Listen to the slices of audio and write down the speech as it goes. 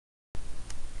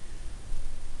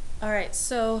All right,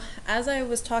 so as I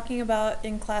was talking about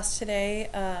in class today,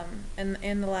 and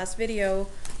in the last video,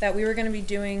 that we were going to be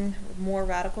doing more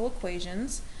radical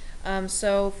equations.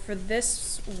 So for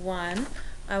this one,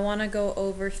 I want to go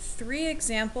over 3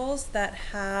 examples that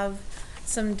have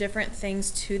some different things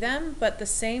to them, but the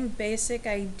same basic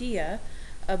idea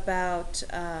about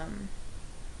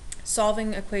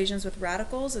solving equations with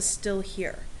radicals is still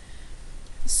here.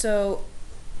 So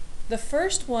the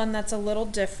first one that's a little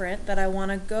different that I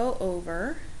want to go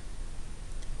over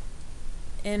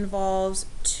involves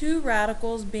 2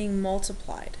 radicals being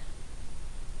multiplied.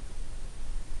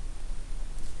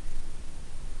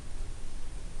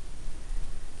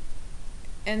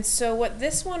 And so what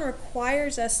this one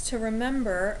requires us to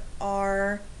remember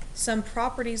are some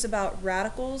properties about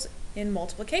radicals in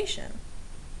multiplication.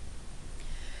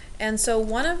 And so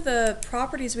one of the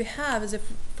properties we have is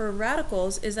for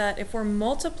radicals is that if we're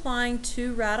multiplying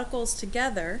 2 radicals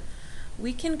together,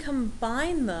 we can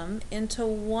combine them into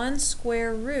one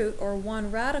square root or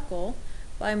one radical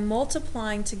by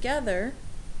multiplying together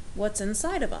what's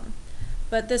inside of them.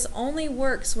 But this only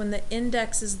works when the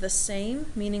index is the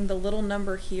same, meaning the little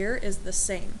number here is the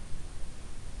same.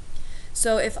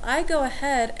 So if I go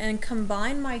ahead and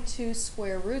combine my 2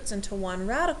 square roots into one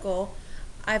radical,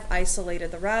 I've isolated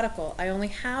the radical. I only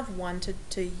have one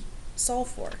to solve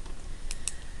for.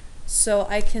 So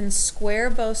I can square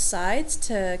both sides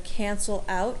to cancel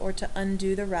out or to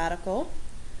undo the radical,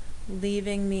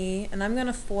 leaving me, and I'm going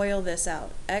to FOIL this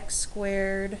out, x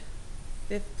squared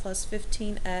plus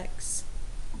 15x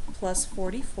plus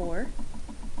 44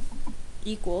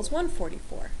 equals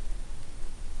 144.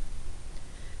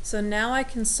 So now I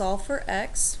can solve for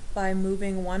x by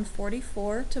moving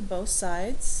 144 to both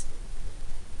sides,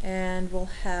 and we'll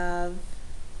have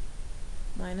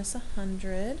minus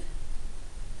 100,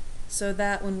 so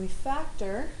that when we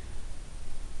factor,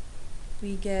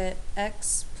 we get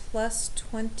x plus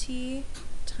 20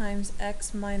 times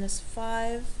x minus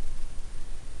 5,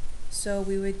 so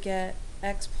we would get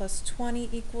x plus 20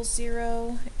 equals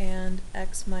 0 and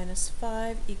x minus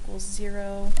 5 equals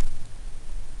 0,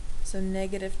 so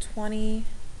negative 20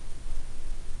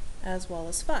 as well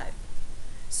as 5.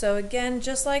 So again,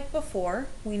 just like before,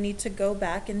 we need to go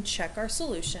back and check our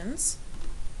solutions.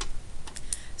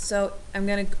 So I'm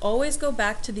going to always go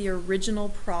back to the original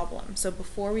problem, so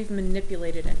before we've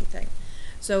manipulated anything.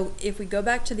 So if we go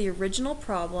back to the original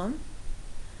problem,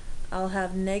 I'll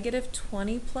have negative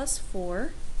 20 plus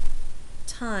 4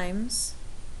 times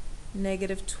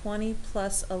negative 20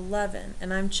 plus 11,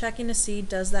 and I'm checking to see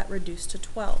does that reduce to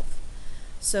 12.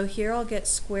 So here I'll get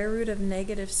square root of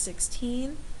negative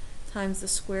 16 times the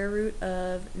square root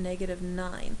of negative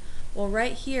 9. Well,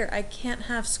 right here I can't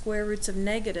have square roots of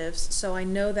negatives, so I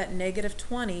know that negative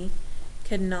 20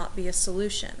 cannot be a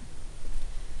solution.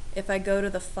 If I go to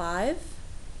the 5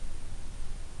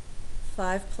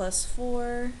 plus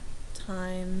 4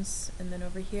 times, and then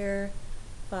over here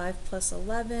 5 plus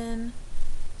 11,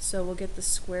 so we'll get the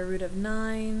square root of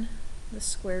 9, the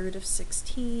square root of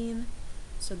 16,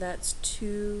 so that's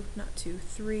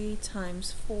 3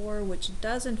 times 4, which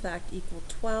does in fact equal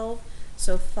 12,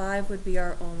 so 5 would be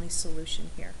our only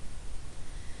solution here.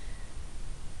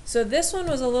 So this one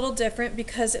was a little different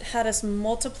because it had us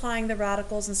multiplying the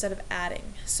radicals instead of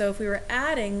adding. So if we were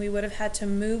adding, we would have had to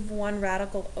move one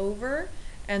radical over,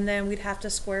 and then we'd have to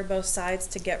square both sides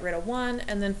to get rid of one,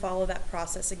 and then follow that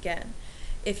process again.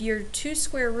 If your 2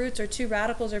 square roots or 2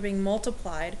 radicals are being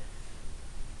multiplied,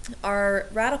 our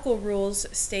radical rules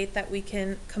state that we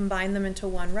can combine them into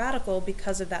one radical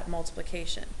because of that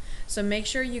multiplication. So make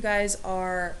sure you guys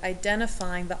are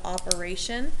identifying the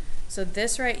operation. So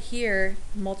this right here,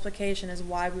 multiplication, is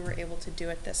why we were able to do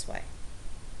it this way.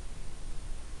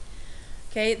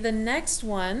 Okay, the next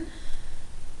one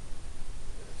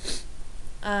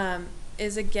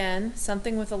is again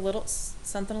something a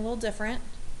little different.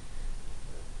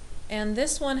 And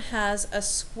this one has a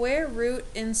square root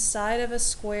inside of a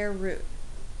square root.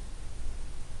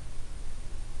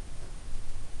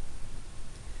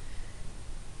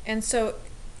 And so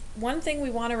one thing we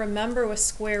want to remember with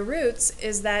square roots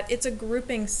is that it's a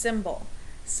grouping symbol.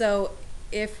 So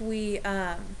if we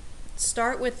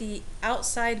start with the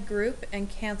outside group and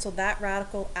cancel that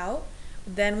radical out,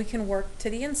 then we can work to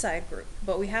the inside group.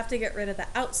 But we have to get rid of the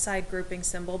outside grouping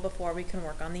symbol before we can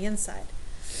work on the inside.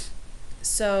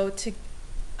 So to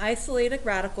isolate a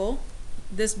radical,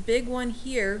 this big one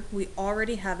here, we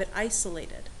already have it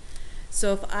isolated.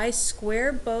 So if I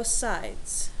square both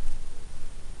sides,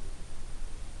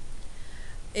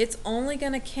 it's only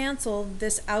going to cancel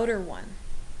this outer one,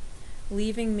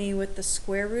 leaving me with the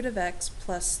square root of x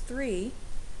plus 3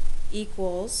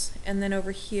 equals, and then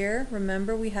over here,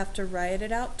 remember we have to write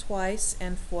it out twice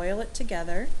and FOIL it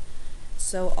together.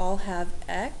 So I'll have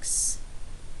x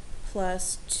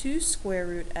plus 2 square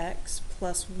root x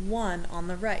plus 1 on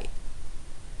the right.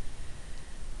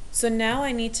 So now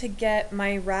I need to get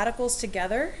my radicals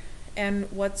together,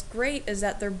 and what's great is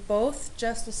that they're both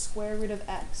just a square root of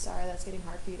x. Sorry, that's getting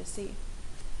hard for you to see.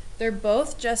 They're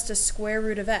both just a square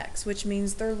root of x, which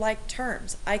means they're like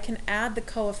terms. I can add the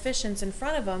coefficients in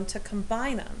front of them to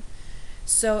combine them.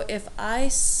 So if I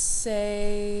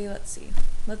say,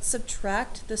 let's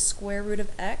subtract the square root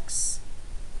of x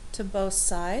to both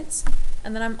sides,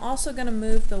 and then I'm also going to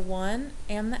move the 1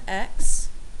 and the x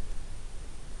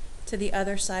to the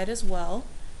other side as well.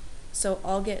 So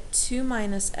I'll get 2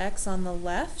 minus x on the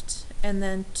left, and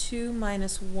then 2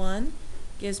 minus 1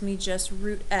 gives me just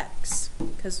root x,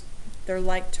 because they're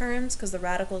like terms, because the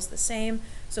radical is the same,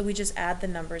 so we just add the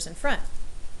numbers in front.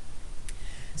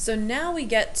 So now we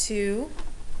get to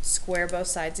square both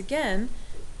sides again,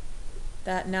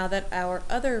 now that our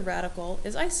other radical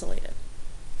is isolated.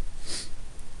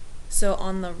 So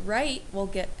on the right we'll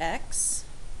get x,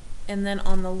 and then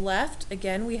on the left,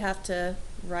 again, we have to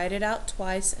write it out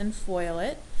twice and FOIL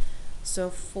it. So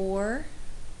 4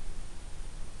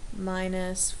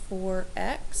 minus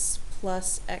 4x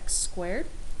plus x squared.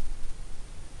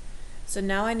 So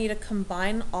now I need to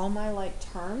combine all my like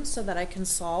terms so that I can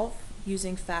solve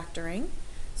using factoring.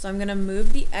 So I'm going to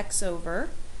move the x over,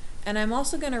 and I'm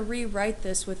also going to rewrite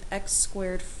this with x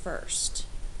squared first.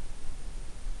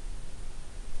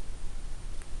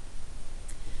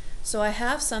 So I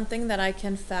have something that I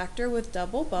can factor with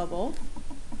double bubble.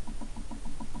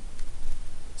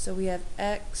 So we have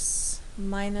x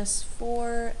minus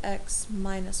 4, x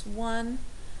minus 1.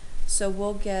 So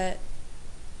we'll get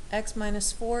x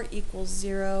minus 4 equals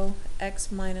 0,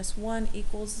 x minus 1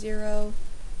 equals 0.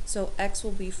 So x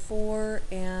will be 4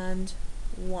 and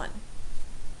 1.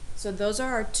 So those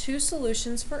are our two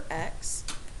solutions for x.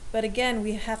 But again,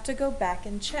 we have to go back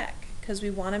and check because we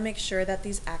want to make sure that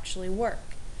these actually work.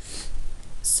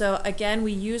 So again,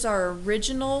 we use our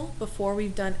original, before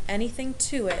we've done anything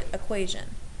to it,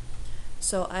 equation.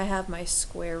 So I have my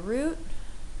square root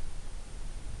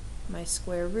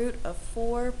of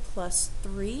 4 plus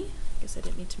 3, I guess I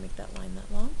didn't need to make that line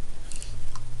that long,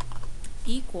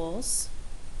 equals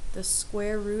the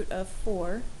square root of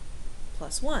 4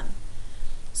 plus 1.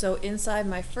 So inside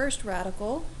my first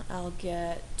radical, I'll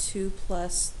get 2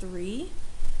 plus 3,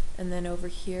 and then over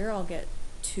here I'll get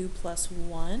 2 plus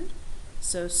 1.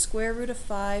 So square root of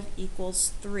 5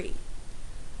 equals 3.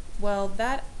 Well,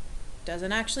 that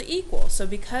doesn't actually equal. So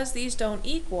because these don't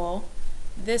equal,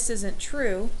 this isn't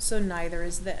true, so neither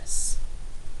is this.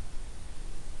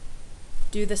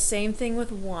 Do the same thing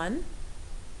with 1.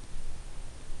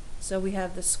 So we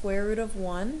have the square root of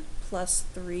 1 plus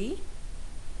 3.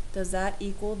 Does that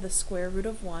equal the square root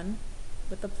of 1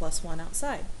 with the plus 1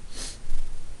 outside?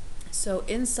 So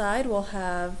inside we'll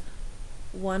have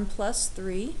 1 plus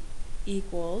 3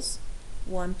 equals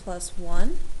 1 plus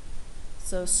 1.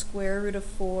 So square root of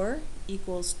 4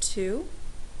 equals 2.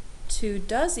 2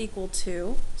 does equal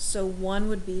 2, so 1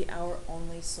 would be our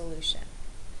only solution.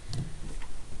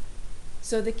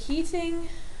 So the key thing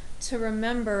to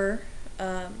remember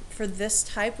for this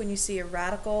type, when you see a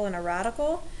radical and a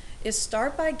radical, is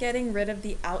start by getting rid of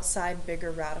the outside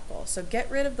bigger radical. So get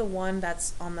rid of the one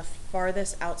that's on the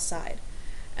farthest outside.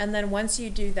 And then once you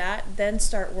do that, then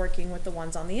start working with the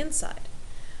ones on the inside.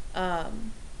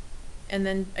 And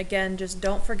then again, just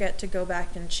don't forget to go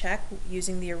back and check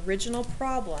using the original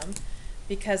problem,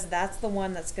 because that's the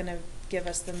one that's going to give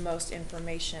us the most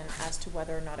information as to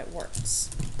whether or not it works.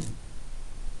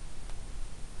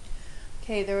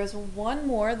 Okay, there was one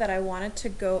more that I wanted to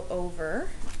go over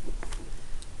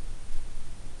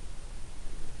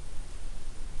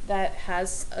that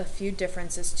has a few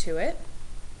differences to it.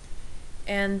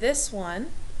 And this one,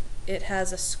 it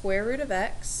has a square root of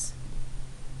x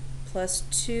plus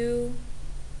 2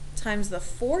 times the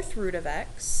 4th root of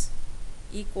x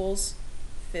equals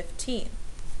 15.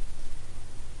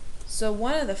 So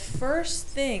one of the first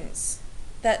things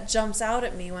that jumps out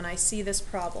at me when I see this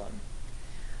problem,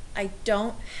 I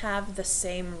don't have the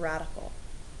same radical.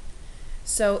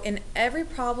 So in every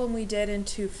problem we did in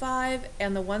 2.5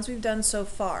 and the ones we've done so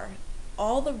far,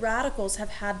 all the radicals have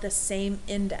had the same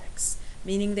index,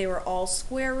 meaning they were all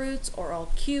square roots or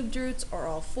all cubed roots or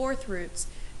all 4th roots.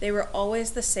 They were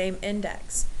always the same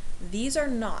index. These are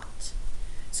not.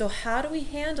 So how do we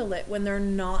handle it when they're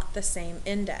not the same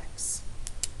index?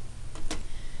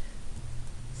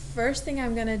 First thing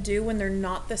I'm going to do when they're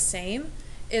not the same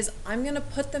is I'm going to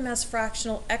put them as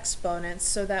fractional exponents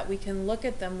so that we can look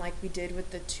at them like we did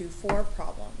with the 2-4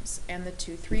 problems and the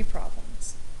 2-3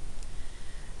 problems.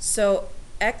 So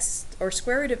x, or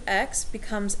square root of x,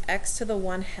 becomes x to the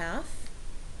 1/2.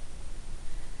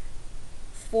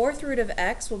 4th root of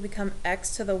x will become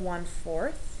x to the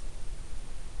 1/4.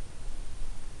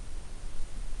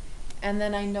 And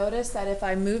then I notice that if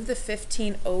I move the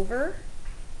 15 over,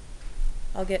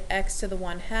 I'll get x to the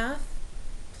 1/2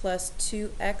 plus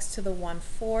 2x to the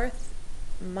 1/4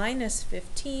 minus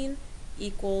 15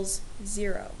 equals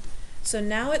 0. So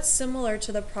now it's similar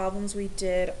to the problems we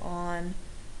did on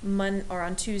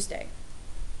on Tuesday.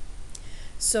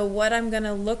 So what I'm going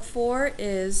to look for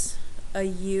is a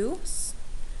u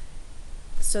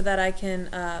so that I can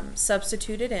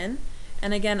substitute it in.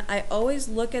 And again, I always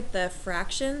look at the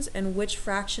fractions and which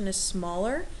fraction is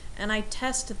smaller, and I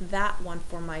test that one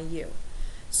for my u.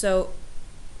 So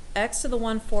x to the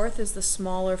 1/4 is the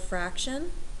smaller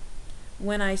fraction.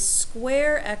 When I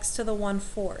square x to the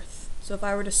 1/4, so if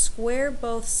I were to square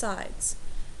both sides,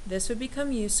 this would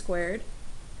become u squared.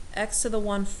 X to the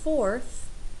 1/4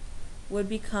 would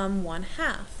become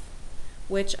 1/2,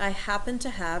 which I happen to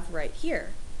have right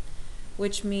here,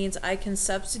 which means I can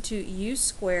substitute u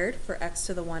squared for x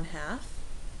to the 1/2,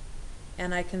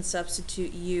 and I can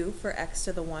substitute u for x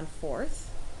to the 1/4,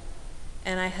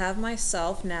 and I have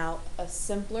myself now a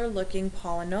simpler looking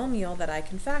polynomial that I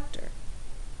can factor.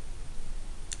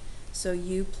 So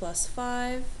u plus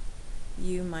 5,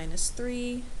 u minus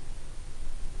 3,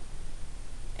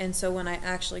 and so when I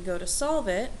actually go to solve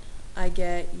it, I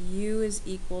get u is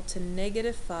equal to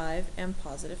 -5 and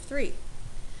 +3.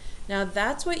 Now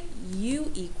that's what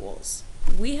u equals.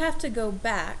 We have to go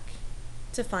back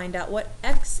to find out what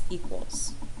x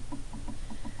equals.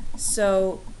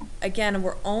 So again,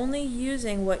 we're only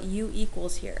using what u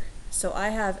equals here. So I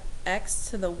have x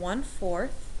to the 1/4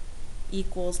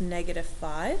 equals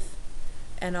 -5,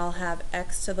 and I'll have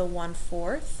x to the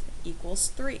 1/4 equals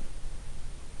 3.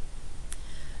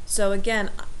 So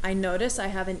again, I notice I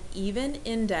have an even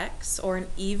index, or an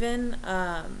even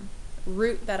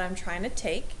root that I'm trying to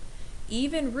take.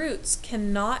 Even roots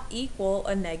cannot equal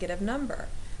a negative number.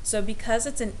 So because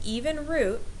it's an even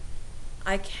root,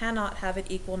 I cannot have it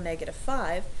equal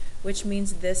 -5, which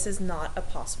means this is not a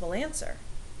possible answer.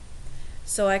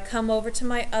 So I come over to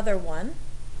my other one.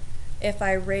 If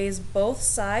I raise both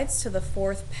sides to the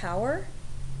 4th power,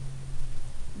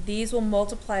 these will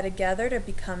multiply together to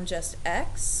become just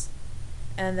x,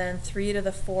 and then 3 to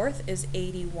the 4th is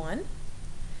 81.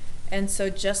 And so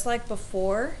just like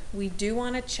before, we do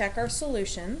want to check our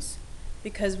solutions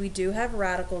because we do have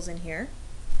radicals in here.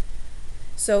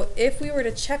 So if we were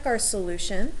to check our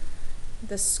solution,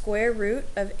 the square root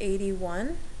of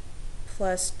 81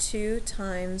 plus 2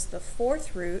 times the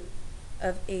 4th root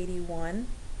of 81,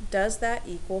 does that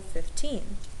equal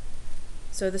 15?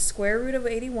 So the square root of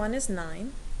 81 is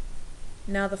 9.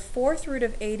 Now the 4th root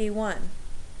of 81,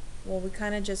 well, we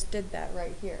kind of just did that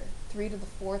right here. 3 to the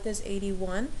 4th is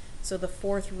 81, so the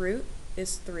 4th root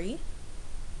is 3.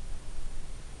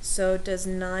 So does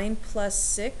 9 plus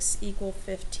 6 equal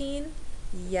 15?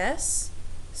 Yes,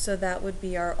 so that would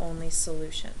be our only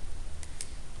solution.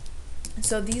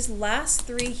 So these last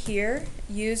three here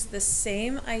use the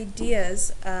same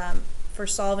ideas for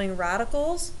solving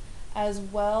radicals as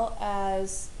well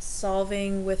as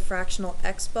solving with fractional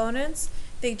exponents.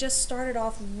 They just started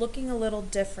off looking a little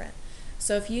different.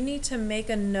 So if you need to make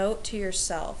a note to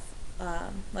yourself,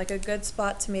 like a good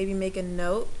spot to maybe make a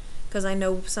note, because I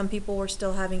know some people were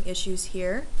still having issues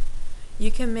here,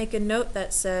 you can make a note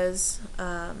that says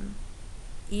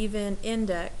even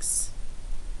index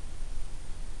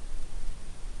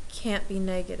can't be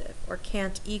negative or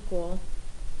can't equal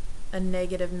a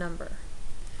negative number.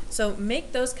 So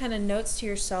make those kind of notes to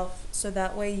yourself so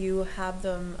that way you have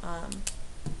them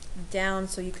down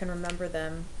so you can remember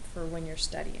them for when you're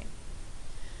studying.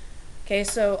 Okay,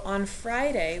 so on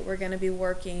Friday we're going to be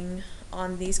working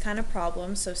on these kind of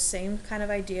problems, so same kind of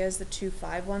idea as the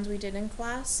 2-5 ones we did in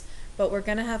class, but we're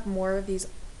going to have more of these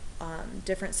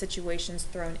different situations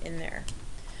thrown in there.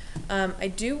 I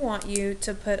do want you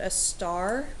to put a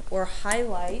star or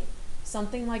highlight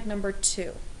something like number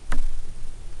 2.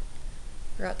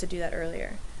 Forgot to do that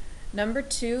earlier. Number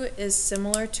 2 is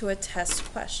similar to a test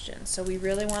question, so we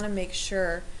really want to make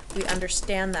sure we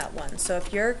understand that one. So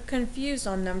if you're confused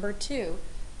on number 2,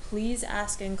 please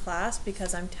ask in class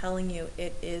because I'm telling you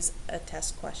it is a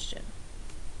test question.